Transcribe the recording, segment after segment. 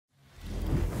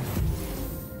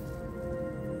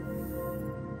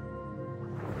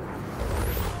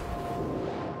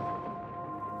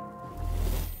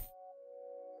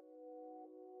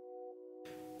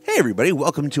Hey everybody,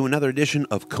 welcome to another edition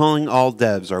of Calling All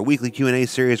Devs, our weekly Q&A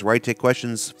series where I take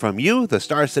questions from you, the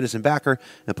Star Citizen backer,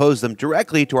 and pose them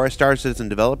directly to our Star Citizen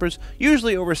developers,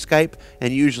 usually over Skype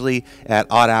and usually at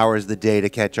odd hours of the day to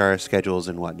catch our schedules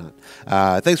and whatnot.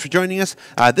 Thanks for joining us.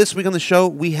 This week on the show,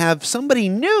 we have somebody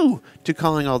new to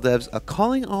Calling All Devs, a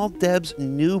Calling All Devs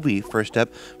newbie. First up,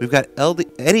 we've got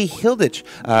Eddie Hilditch,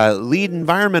 lead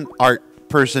environment art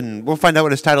person. We'll find out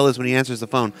what his title is when he answers the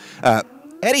phone.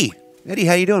 Eddie,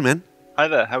 how you doing, man? Hi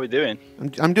there, how are we doing?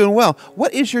 I'm doing well.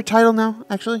 What is your title now,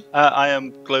 actually? I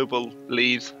am Global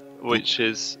Lead, which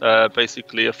is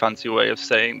basically a fancy way of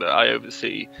saying that I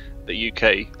oversee the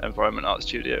UK Environment Art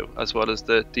Studio, as well as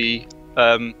the D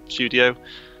studio.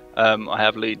 I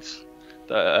have leads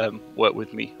that work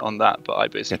with me on that, but I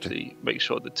basically make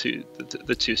sure the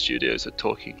two studios are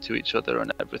talking to each other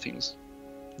and everything's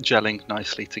gelling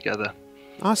nicely together.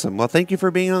 Awesome. Well, thank you for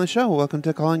being on the show. Welcome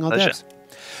to Calling All Devs.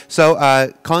 So,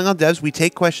 Calling All Devs, we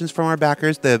take questions from our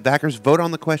backers. The backers vote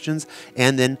on the questions,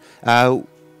 and then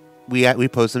we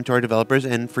post them to our developers.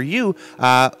 And for you,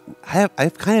 I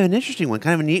have kind of an interesting one,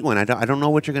 kind of a neat one. I don't know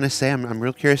what you're going to say. I'm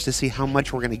real curious to see how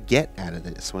much we're going to get out of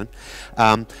this one.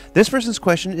 This person's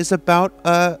question is about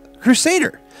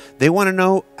Crusader. They want to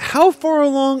know, how far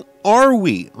along are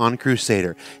we on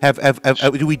Crusader?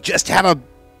 Do we just have a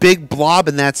big blob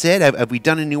and that's it? Have we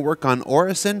done any work on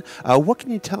Orison? What can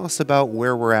you tell us about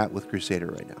where we're at with Crusader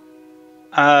right now?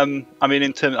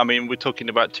 We're talking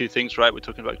about two things, right? We're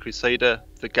talking about Crusader,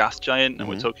 the gas giant, and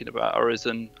we're talking about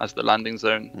Orison as the landing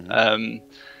zone.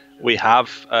 We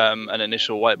have an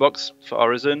initial white box for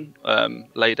Orison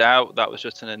laid out. That was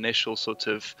just an initial sort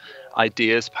of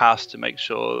ideas pass to make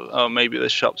sure, oh, maybe the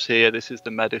shop's here, this is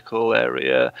the medical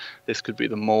area, this could be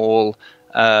the mall.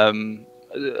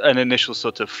 An initial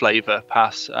sort of flavor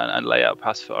pass and layout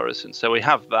pass for Orison. So we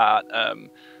have that.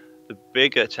 The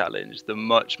bigger challenge, the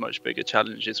much bigger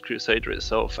challenge, is Crusader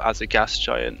itself as a gas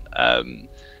giant.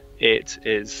 It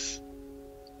is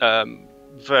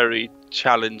very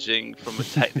challenging from a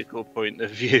technical point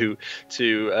of view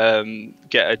to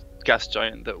get a gas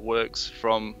giant that works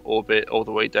from orbit all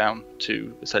the way down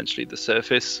to essentially the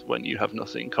surface when you have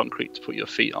nothing concrete to put your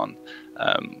feet on.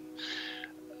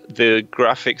 The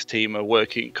graphics team are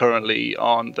working currently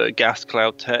on the gas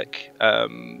cloud tech.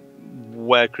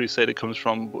 Where Crusader comes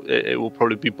from, it will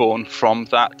probably be born from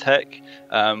that tech.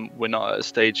 We're not at a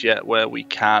stage yet where we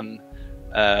can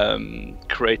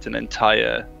create an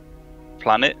entire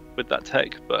planet with that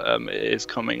tech, but it is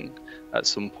coming at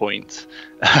some point.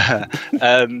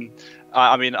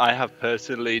 I have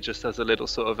personally, just as a little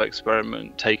sort of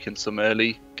experiment, taken some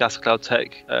early gas cloud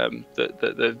tech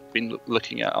that they've been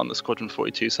looking at on the Squadron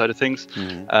 42 side of things.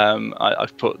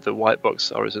 I've put the white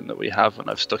box Orison that we have, and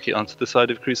I've stuck it onto the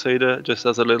side of Crusader just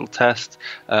as a little test.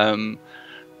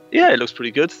 Yeah, it looks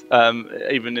pretty good.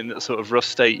 Even in that sort of rough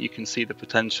state, you can see the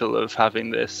potential of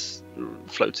having this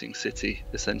floating city,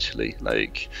 essentially.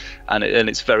 And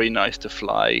it's very nice to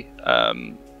fly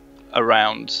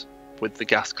around with the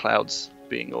gas clouds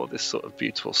being all this sort of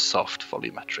beautiful soft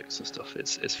volumetrics and stuff.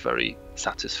 It's very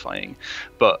satisfying,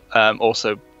 but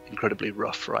also incredibly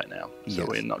rough right now. So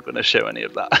we're not going to show any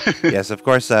of that. Yes, of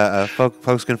course,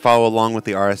 folks can follow along with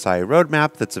the RSI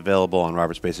roadmap that's available on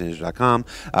robertspaceengineers.com.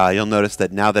 You'll notice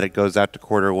that now that it goes out to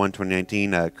Q1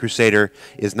 2019, Crusader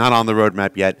is not on the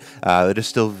roadmap yet. It is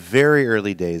still very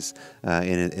early days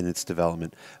in its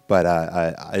development, but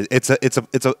it's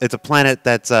a planet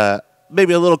that's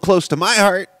maybe a little close to my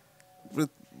heart with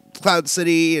Cloud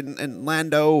City and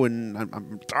Lando, and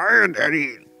I'm trying,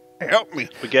 Eddie, help me.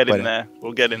 We're getting there.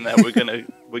 We'll get in there.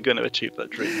 We're gonna achieve that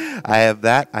dream. I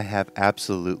have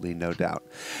absolutely no doubt.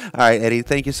 All right, Eddie,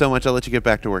 thank you so much. I'll let you get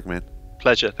back to work, man.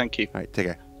 Pleasure. Thank you. All right, take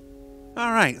care.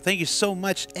 All right, thank you so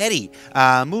much, Eddie.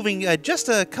 Moving just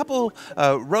a couple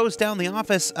rows down the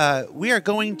office, we are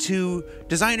going to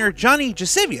designer Johnny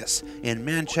Jasivius in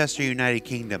Manchester, United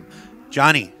Kingdom.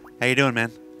 Johnny, how you doing,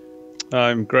 man?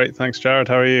 I'm great, thanks, Jared.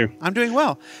 How are you? I'm doing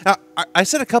well. Now, I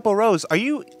said a couple rows. Are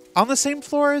you on the same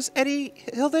floor as Eddie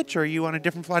Hilditch, or are you on a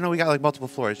different floor? I know we got like multiple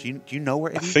floors. Do you know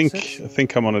where Eddie sits? I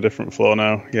think I'm on a different floor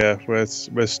now. Yeah, we're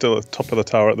still at the top of the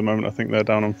tower at the moment. I think they're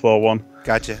down on floor 1.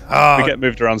 Gotcha. We get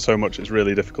moved around so much, it's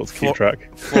really difficult to keep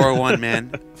track. Floor 1,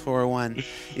 man. Floor 1.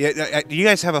 Yeah, you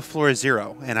guys have a floor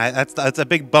 0, and that's a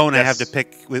big bone I have to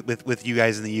pick with you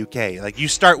guys in the UK. Like, you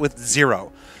start with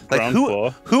 0. Like, Ground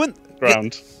floor. Who in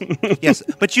ground. Yes,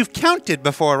 but you've counted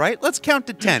before, right? Let's count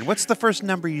to 10. What's the first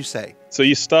number you say? So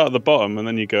you start at the bottom and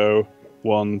then you go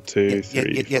 1, 2,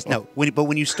 3. Yes, no. But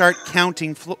when you start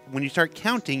counting,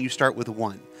 you start with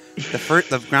 1.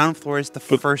 The ground floor is the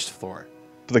first floor.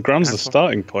 But the ground's the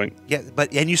starting point. Yeah,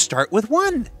 and you start with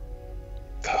 1.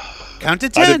 Count to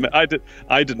 10. I didn't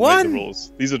make the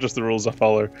rules. These are just the rules I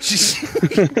follow.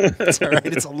 It's all right.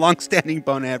 It's a long-standing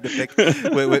bone I have to pick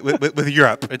with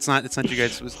Europe. It's not you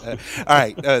guys. All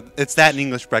right. It's that and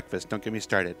English breakfast. Don't get me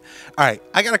started. All right.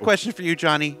 I got a question for you,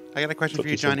 Johnny. I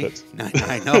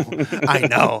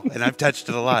know. And I've touched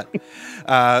it a lot.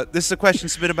 This is a question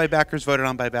submitted by backers, voted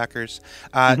on by backers.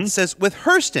 It says, with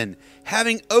Hurston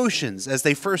having oceans as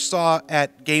they first saw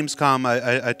at Gamescom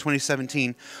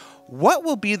 2017, what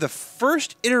will be the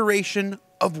first iteration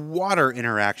of water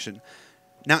interaction?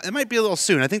 Now, it might be a little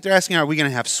soon. I think they're asking, are we going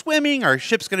to have swimming? Are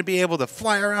ships going to be able to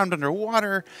fly around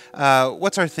underwater?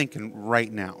 What's our thinking right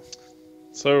now?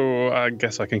 So I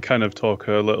guess I can kind of talk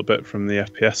a little bit from the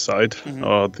FPS side,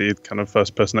 or the kind of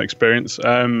first-person experience.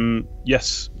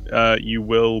 Yes, you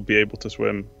will be able to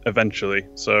swim eventually.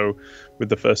 So with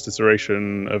the first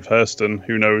iteration of Hurston,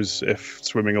 who knows if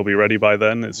swimming will be ready by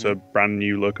then. It's a brand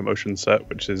new locomotion set,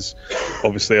 which is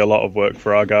obviously a lot of work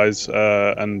for our guys.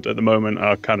 And at the moment,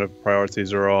 our kind of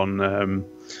priorities are on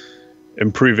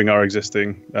improving our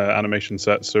existing animation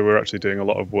sets. So we're actually doing a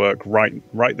lot of work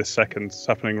right this second. It's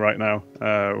happening right now.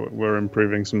 We're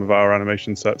improving some of our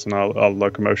animation sets and our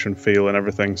locomotion feel and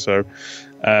everything. So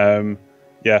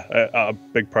our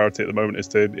big priority at the moment is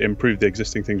to improve the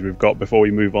existing things we've got before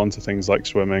we move on to things like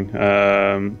swimming.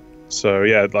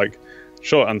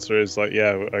 Short answer is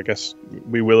I guess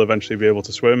we will eventually be able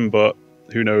to swim, but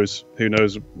who knows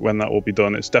when that will be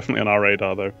done. It's definitely on our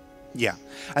radar though. Yeah,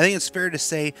 I think it's fair to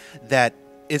say that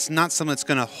it's not something that's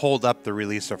going to hold up the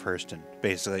release of Hurston.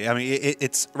 Basically, I mean,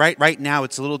 it's right now.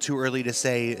 It's a little too early to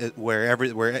say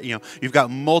where you've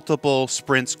got multiple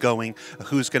sprints going.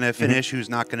 Who's going to finish? Who's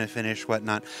not going to finish?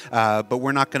 Whatnot. But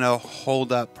we're not going to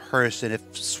hold up Hurston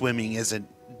if swimming isn't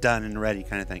done and ready,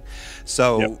 kind of thing.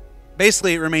 So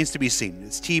basically, it remains to be seen.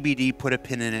 It's TBD. Put a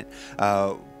pin in it.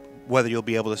 Whether you'll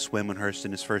be able to swim when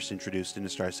Hurston is first introduced into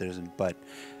Star Citizen, but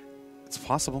it's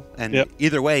possible, and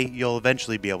either way, you'll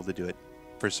eventually be able to do it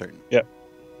for certain. Yep.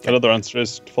 Okay. Another answer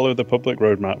is follow the public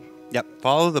roadmap. Yep,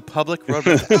 follow the public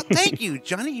roadmap. Oh, thank you,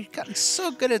 Johnny. You've gotten so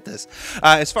good at this.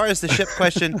 As far as the ship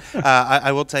question,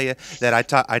 I will tell you that I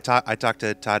talked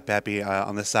to Todd Pappy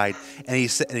on the side, and he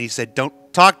said,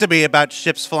 "Don't talk to me about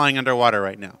ships flying underwater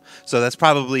right now." So that's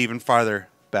probably even farther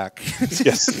back.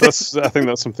 Yes, I think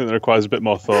that's something that requires a bit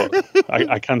more thought.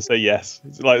 I can say yes.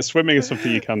 Like swimming is something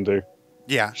you can do.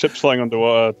 Yeah. Ships flying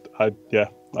underwater,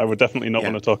 I would definitely not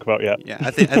want to talk about yet. Yeah,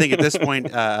 I think at this point,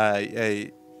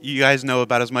 you guys know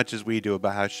about as much as we do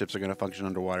about how ships are going to function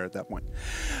underwater at that point.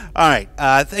 All right.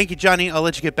 Thank you, Johnny. I'll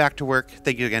let you get back to work.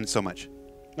 Thank you again so much.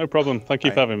 No problem. Thank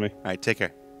you for having me. All right. Take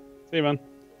care. See you, man.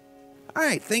 All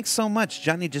right. Thanks so much,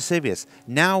 Johnny Gisevius.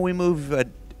 Now we move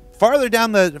farther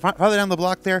down the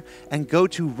block there and go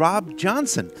to Rob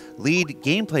Johnson, lead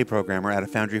gameplay programmer at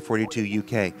Foundry 42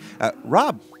 UK.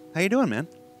 Rob, how you doing, man?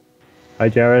 Hi,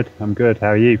 Jared. I'm good. How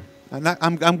are you?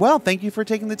 I'm well. Thank you for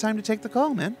taking the time to take the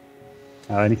call, man.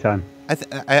 Anytime.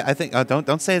 I think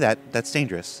don't say that. That's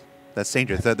dangerous. That's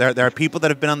dangerous. There are people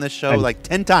that have been on this show like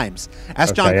 10 times.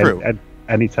 Ask John Crew.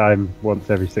 Anytime, once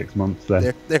every 6 months.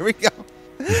 Then there we go.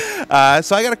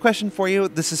 So I got a question for you.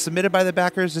 This is submitted by the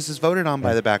backers. This is voted on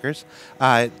by the backers.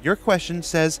 Your question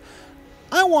says,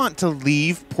 I want to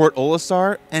leave Port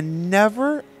Olisar and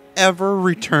never, ever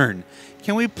return.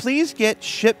 Can we please get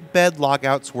ship bed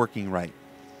logouts working right?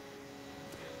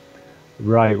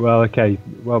 Right, well, okay.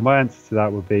 Well, my answer to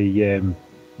that would be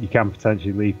you can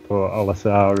potentially leave Port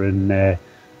Olisar and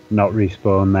not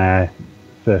respawn there,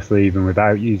 firstly, even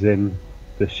without using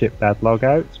the ship bed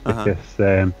logouts,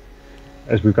 because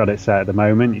as we've got it set at the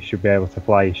moment, you should be able to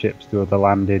fly your ships to other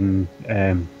landing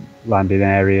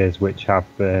areas which have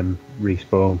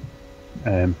respawn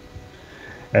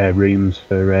rooms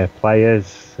for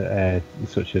players,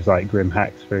 such as like Grim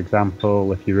Hex, for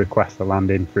example. If you request a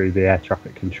landing through the air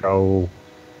traffic control,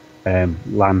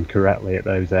 land correctly at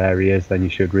those areas, then you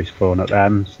should respawn at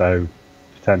them. So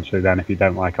potentially then, if you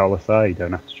don't like Olisar, you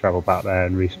don't have to travel back there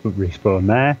and respawn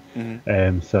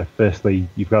there. So firstly,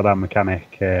 you've got that mechanic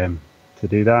to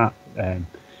do that.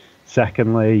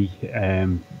 Secondly,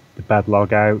 the bed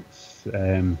logouts.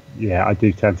 I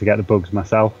do tend to get the bugs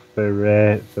myself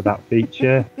for that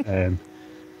feature.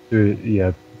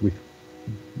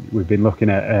 We've been looking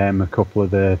at a couple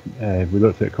of we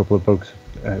looked at a couple of bugs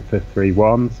for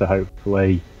 3.1, so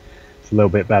hopefully it's a little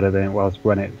bit better than it was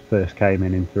when it first came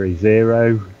in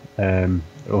 3.0.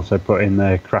 Also put in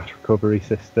the crash recovery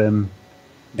system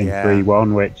in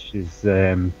 3.1, which is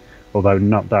although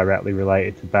not directly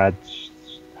related to beds,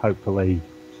 hopefully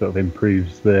sort of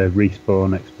improves the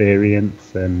respawn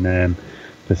experience and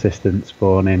persistent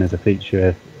spawning as a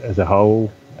feature as a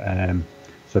whole.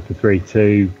 So for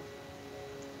 3.2,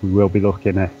 we will be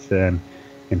looking at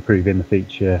improving the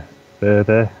feature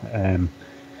further.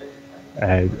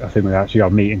 I think we've actually got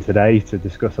a meeting today to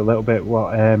discuss a little bit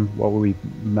what we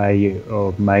may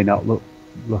or may not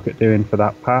look at doing for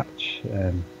that patch.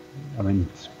 I mean,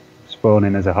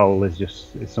 spawning as a whole is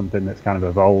something that's kind of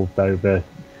evolved over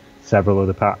several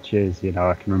other patches. You know,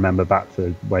 I can remember back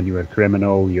to when you were a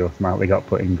criminal, you automatically got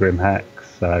put in Grim Hex.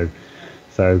 So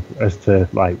as to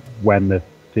like when the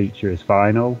feature is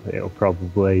final, it'll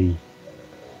probably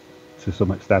to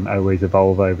some extent always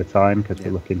evolve over time, because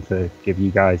we're looking to give you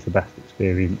guys the best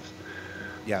experience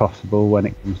possible when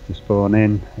it comes to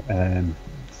spawning.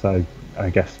 So I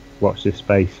guess watch this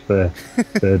space for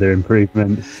further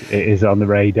improvements. It is on the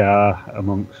radar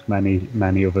amongst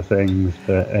many other things,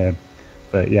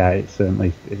 but yeah, it's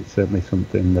certainly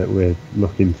something that we're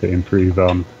looking to improve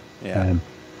on.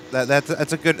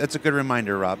 That's a good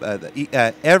reminder, Rob.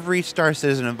 Every Star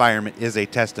Citizen environment is a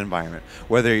test environment,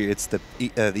 whether it's the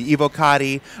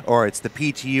Evocati or it's the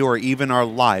PTU or even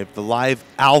the live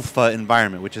alpha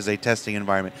environment, which is a testing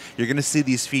environment. You're going to see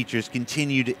these features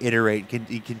continue to iterate,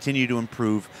 continue to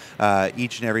improve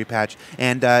each and every patch,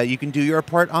 and you can do your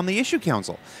part on the issue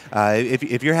council.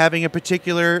 If you're having a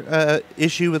particular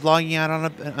issue with logging out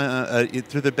on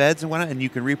through the beds and whatnot, and you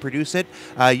can reproduce it,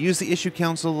 use the issue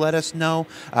council. Let us know.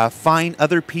 Find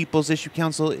other people's issue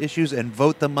council issues and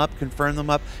vote them up, confirm them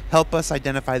up. Help us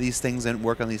identify these things and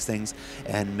work on these things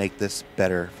and make this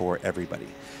better for everybody.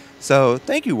 So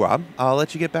thank you, Rob. I'll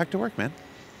let you get back to work, man.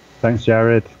 Thanks,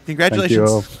 Jared. Congratulations.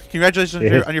 Thank you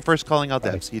Congratulations on your first Calling All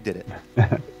Devs. You did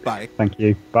it. Bye. Thank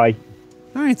you. Bye.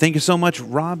 All right, thank you so much,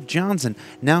 Rob Johnson.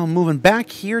 Now moving back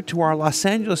here to our Los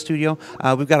Angeles studio,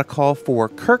 we've got a call for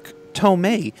Kirk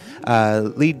Tomei,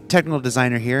 lead technical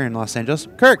designer here in Los Angeles.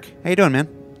 Kirk, how you doing, man?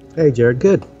 Hey, Jared.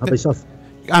 Good. How about yourself?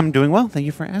 I'm doing well. Thank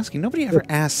you for asking. Nobody ever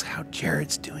asks how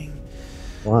Jared's doing.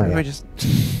 Why? I just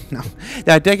no.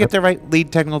 Did I get the right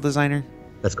lead technical designer?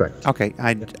 That's correct. Okay.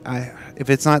 I if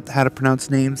it's not how to pronounce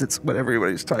names, it's what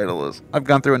everybody's title is. I've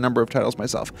gone through a number of titles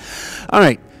myself. All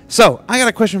right. So I got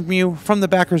a question from you, from the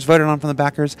backers, voted on from the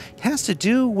backers. It has to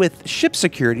do with ship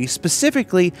security,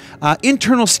 specifically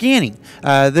internal scanning.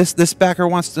 This backer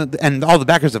wants to, and all the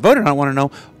backers that voted on want to know,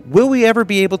 will we ever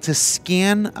be able to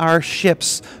scan our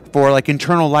ships for like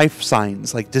internal life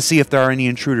signs, like to see if there are any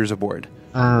intruders aboard?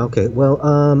 Okay. Well,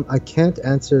 I can't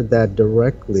answer that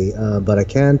directly, but I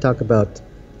can talk about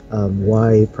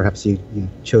why perhaps you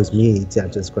chose me to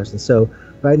answer this question. So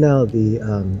right now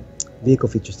the vehicle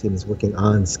features team is working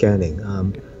on scanning,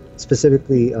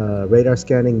 specifically radar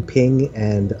scanning, ping,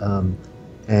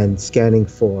 and scanning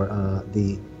for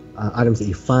the items that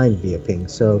you find via ping.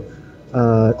 So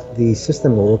the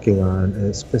system we're working on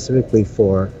is specifically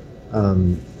for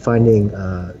finding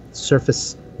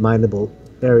surface mineable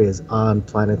areas on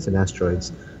planets and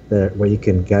asteroids where you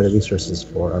can gather resources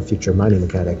for a future mining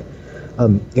mechanic.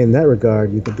 In that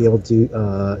regard, you could be able to do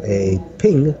a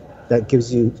ping that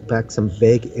gives you back some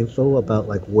vague info about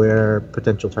like where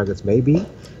potential targets may be,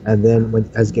 and then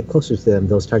as you get closer to them,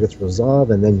 those targets resolve,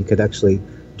 and then you could actually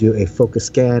do a focus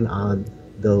scan on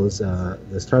those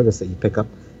targets that you pick up,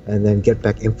 and then get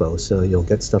back info. So you'll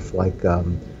get stuff like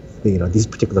these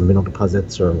particular mineral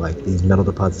deposits, or like these metal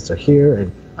deposits are here, and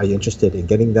are you interested in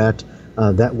getting that?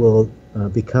 That will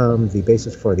become the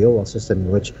basis for the overall system,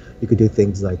 in which you could do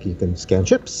things like you can scan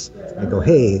ships and go,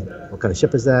 hey, what kind of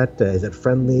ship is that? Is it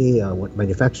friendly? What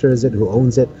manufacturer is it? Who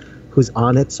owns it? Who's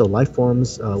on it? So life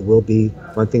forms will be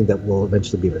one thing that we'll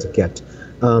eventually be able to get.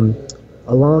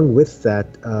 Along with that,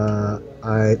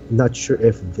 I'm not sure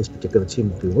if this particular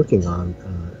team will be working on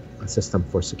a system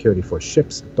for security for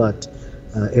ships, but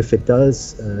if it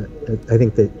does, I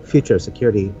think the future of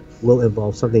security will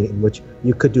involve something in which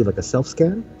you could do like a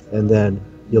self-scan, and then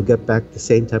you'll get back the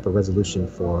same type of resolution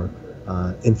for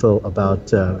info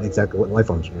about exactly what life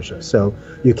forms are in your ship. So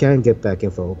you can get back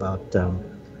info about,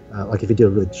 like if you do a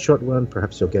really short one,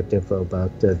 perhaps you'll get info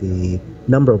about the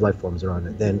number of life forms are on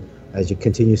it. Then as you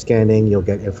continue scanning, you'll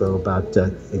get info about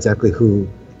exactly who,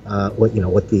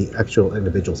 what the actual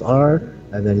individuals are,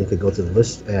 and then you could go to the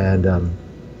list and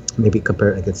maybe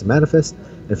compare it against the manifest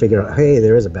and figure out, hey,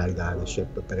 there is a bad guy on the ship,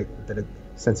 but better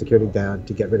send security down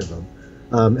to get rid of them.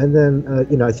 And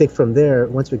then, I think from there,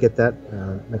 once we get that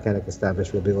mechanic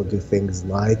established, we'll be able to do things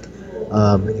like,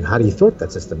 how do you thwart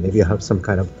that system? Maybe you have some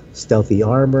kind of stealthy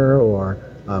armor, or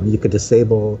you could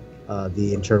disable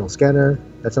the internal scanner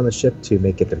that's on the ship to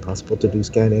make it impossible to do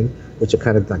scanning, which will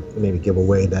kind of like maybe give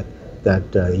away that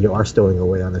you are stowing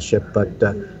away on the ship. But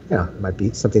it might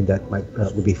be something that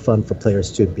would be fun for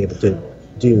players to be able to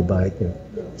do by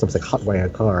something like hotwire a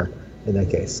car in that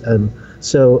case. To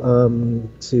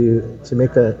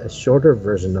make a shorter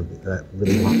version of that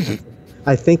really long,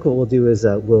 I think what we'll do is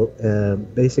we'll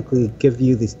basically give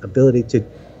you the ability to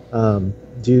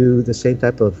do the same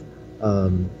type of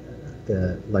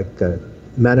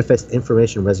manifest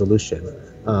information resolution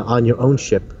on your own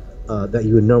ship that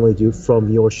you would normally do from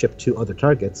your ship to other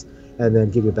targets, and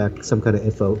then give you back some kind of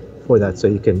info for that, so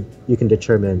you can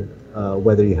determine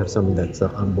whether you have something that's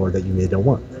on board that you may don't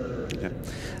want. Okay.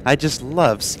 I just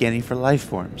love scanning for life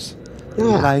forms.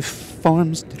 Yeah. Life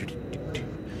forms.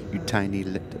 You tiny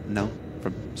no,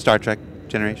 from Star Trek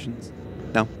Generations.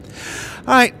 No. All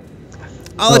right.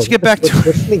 I'll let you get back to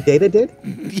what something Data did.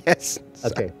 Yes.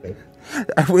 Okay. Great.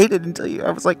 I waited until you.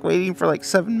 I was like waiting for like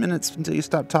 7 minutes until you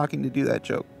stopped talking to do that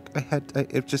joke.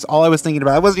 It's just all I was thinking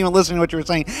about. I wasn't even listening to what you were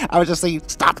saying. I was just saying,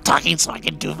 stop talking so I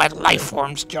can do my life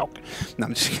forms joke. No,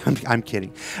 I'm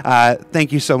kidding.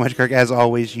 Thank you so much, Kirk. As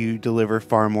always, you deliver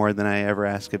far more than I ever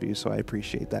ask of you, so I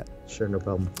appreciate that. Sure, no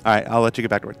problem. All right, I'll let you get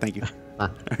back to work. Thank you. Bye. All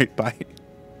right, bye.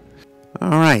 All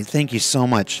right, thank you so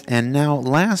much. And now,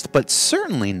 last but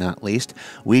certainly not least,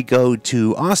 we go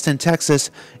to Austin,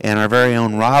 Texas, and our very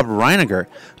own Rob Reiniger,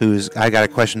 I got a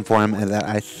question for him that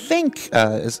I think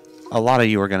is a lot of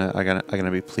you are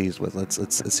gonna be pleased with.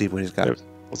 Let's see what he's got. Hey,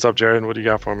 what's up, Jared? What do you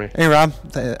got for me? Hey, Rob.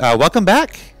 Welcome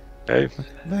back. Hey.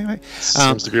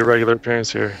 Seems to be a regular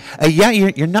appearance here. Yeah,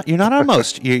 you're not our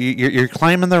most. You're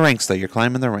climbing the ranks though. You're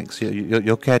climbing the ranks.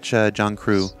 You'll catch John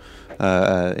Crew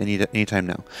anytime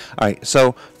now. All right.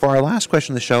 So for our last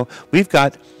question of the show, we've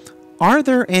got: are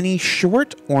there any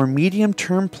short or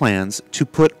medium-term plans to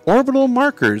put orbital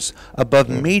markers above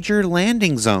major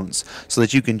landing zones so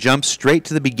that you can jump straight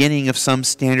to the beginning of some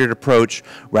standard approach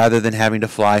rather than having to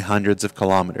fly hundreds of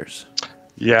kilometers?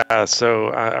 Yeah,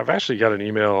 so I've actually got an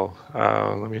email.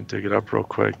 Let me dig it up real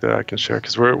quick that I can share,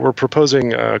 because we're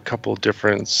proposing a couple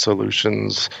different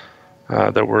solutions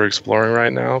that we're exploring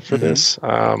right now for this.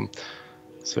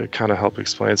 So kind of help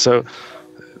explain. So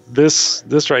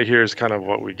this right here is kind of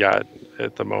what we got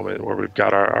at the moment, where we've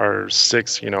got our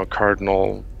 6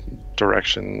 cardinal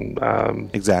direction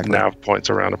nav points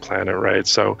around a planet, right?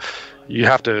 So you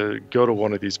have to go to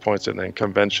one of these points and then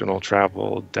conventional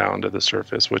travel down to the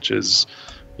surface, which is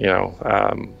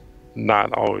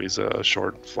not always a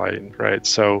short flight, right?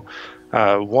 So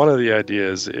one of the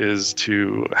ideas is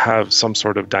to have some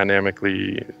sort of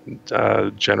dynamically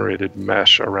generated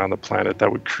mesh around the planet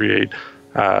that would create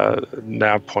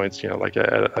nav points, like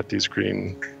at these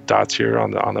green dots here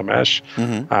on the mesh,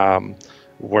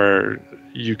 where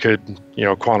you could,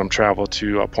 quantum travel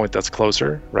to a point that's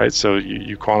closer, right? So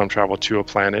you quantum travel to a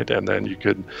planet, and then you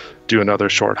could do another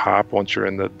short hop once you're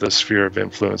in the sphere of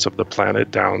influence of the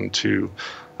planet down to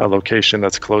a location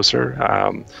that's closer.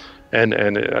 And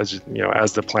as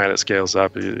as the planet scales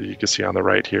up, you can see on the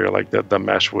right here, like the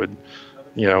mesh would,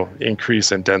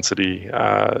 increase in density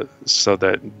so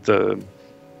that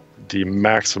the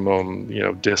maximum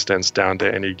distance down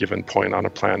to any given point on a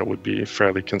planet would be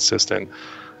fairly consistent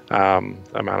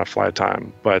amount of flight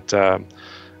time. But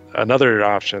another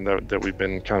option that we've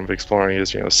been kind of exploring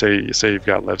is, say you've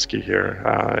got Levski here,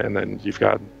 and then you've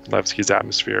got Levski's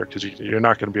atmosphere, because you're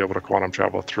not going to be able to quantum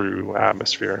travel through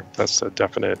atmosphere. That's a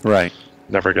definite, right?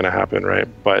 Never going to happen, right?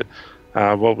 But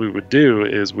what we would do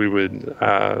is we would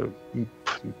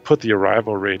put the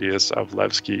arrival radius of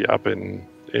Levski up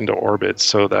into orbit,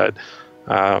 so that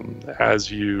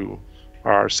as you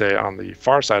are, say, on the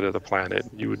far side of the planet,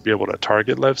 you would be able to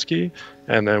target Levski,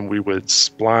 and then we would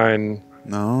spline,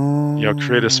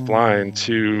 create a spline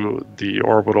to the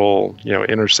orbital,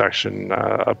 intersection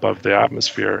above the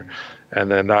atmosphere,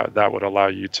 and then that would allow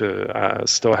you to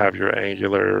still have your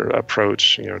angular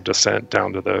approach, descent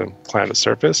down to the planet's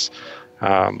surface,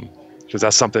 because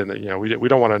that's something that we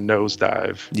don't want to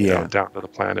nosedive down to the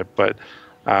planet, but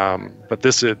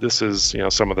this is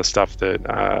some of the stuff that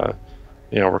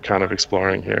we're kind of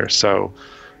exploring here. So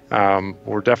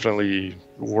we're definitely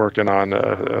working on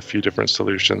a few different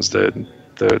solutions that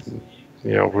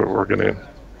we're going to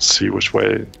see which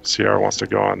way CR wants to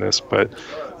go on this. But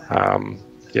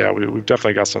we've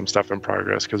definitely got some stuff in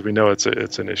progress, because we know it's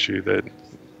an issue that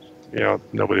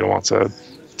nobody wants a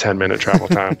 10-minute travel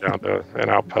time down to an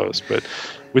outpost. But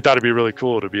we thought it'd be really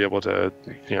cool to be able to,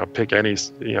 pick any,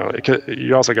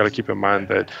 you also got to keep in mind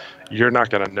that you're not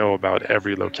going to know about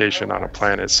every location on a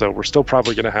planet. So we're still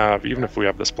probably going to have, even if we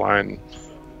have the spline,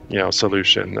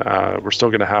 solution, we're still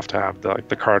going to have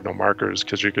the cardinal markers,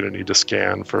 because you're going to need to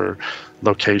scan for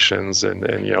locations,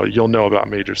 and you'll know about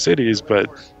major cities, but,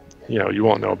 you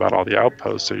won't know about all the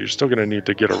outposts. So you're still going to need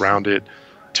to get around it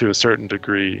to a certain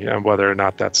degree, and whether or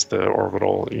not that's the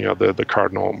orbital, the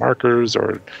cardinal markers,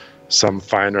 or some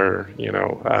finer,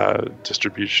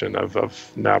 distribution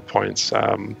of nav points.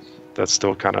 That's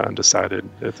still kind of undecided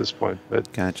at this point.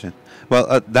 But gotcha.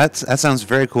 Well, that sounds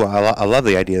very cool. I love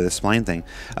the idea of the spline thing.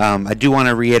 I do want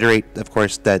to reiterate, of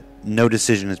course, that no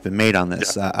decision has been made on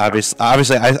this. Yeah.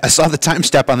 Obviously, I saw the time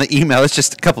step on the email. It's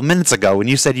just a couple minutes ago when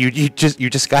you said you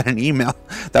just got an email.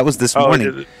 That was this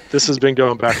morning. This has been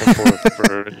going back and forth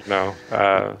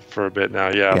for a bit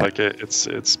now. Yeah. Like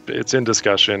it's in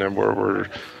discussion, and we're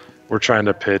trying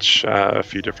to pitch a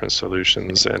few different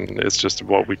solutions, and it's just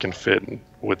what we can fit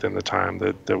within the time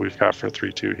that we've got for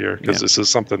 3.2 here, because this is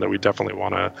something that we definitely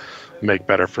want to make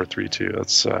better for 3.2.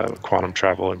 That's quantum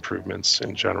travel improvements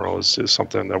in general is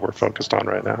something that we're focused on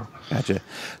right now. Gotcha.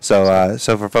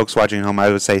 So for folks watching at home, I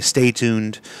would say stay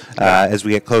tuned as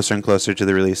we get closer and closer to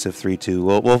the release of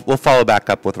 3.2. We'll follow back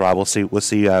up with Rob. We'll see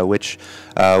which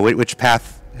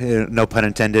path, no pun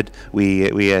intended,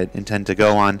 we intend to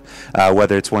go on,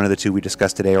 whether it's one of the two we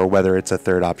discussed today or whether it's a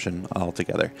third option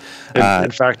altogether.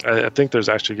 In fact, I think there's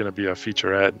actually going to be a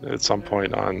featurette at some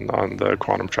point on the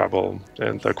quantum travel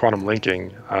and the quantum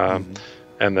linking,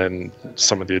 and then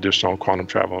some of the additional quantum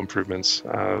travel improvements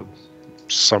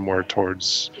somewhere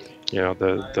towards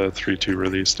the 3.2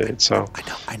 release date. So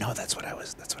I know that's what I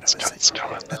was saying. It's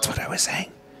coming. That's what I was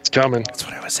saying. It's coming. That's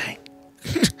what I was saying.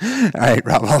 All right,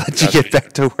 Rob, I'll let you get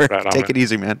back to work. Right on, Take it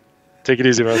easy, man. Take it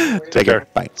easy, man. Take care.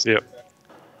 Bye. See ya.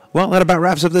 Well, that about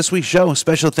wraps up this week's show.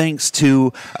 Special thanks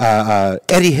to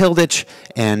Eddie Hilditch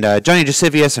and Johnny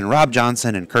Jasivius and Rob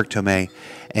Johnson and Kirk Tomei.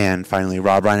 And finally,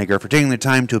 Rob Reiniger for taking the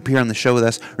time to appear on the show with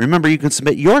us. Remember, you can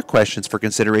submit your questions for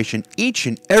consideration each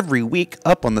and every week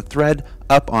up on the thread,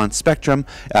 up on Spectrum.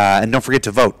 And don't forget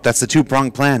to vote. That's the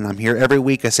two-pronged plan. I'm here every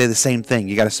week. I say the same thing.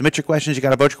 You got to submit your questions. You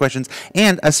got to vote your questions.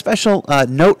 And a special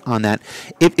note on that: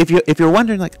 if you're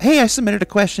wondering, like, hey, I submitted a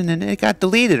question and it got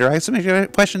deleted, or I submitted a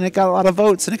question and it got a lot of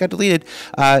votes and it got deleted,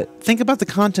 think about the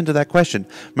content of that question.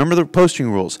 Remember the posting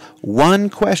rules: one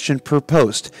question per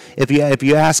post. If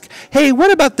you ask, hey, what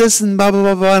about this and blah blah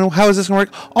blah blah, and how is this going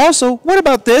to work? Also, what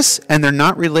about this? And they're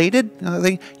not related.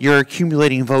 You're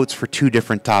accumulating votes for two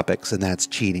different topics, and that's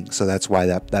cheating. So that's why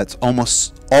that's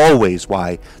almost always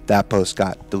why that post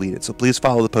got deleted. So please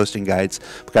follow the posting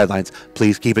guidelines.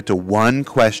 Please keep it to one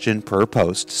question per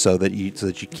post so that you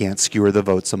can't skewer the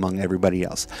votes among everybody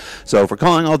else. So for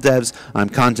Calling All Devs, I'm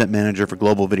Content Manager for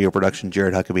Global Video Production,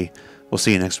 Jared Huckabee. We'll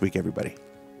see you next week, everybody.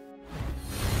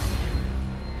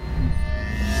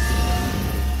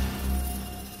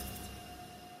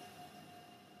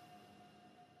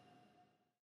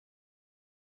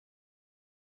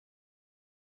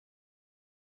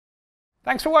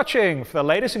 Thanks for watching. For the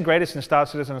latest and greatest in Star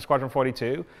Citizen and Squadron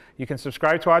 42, you can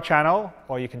subscribe to our channel,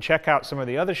 or you can check out some of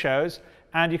the other shows,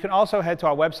 and you can also head to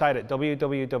our website at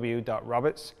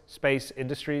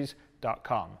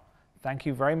www.robertsspaceindustries.com. Thank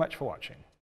you very much for watching.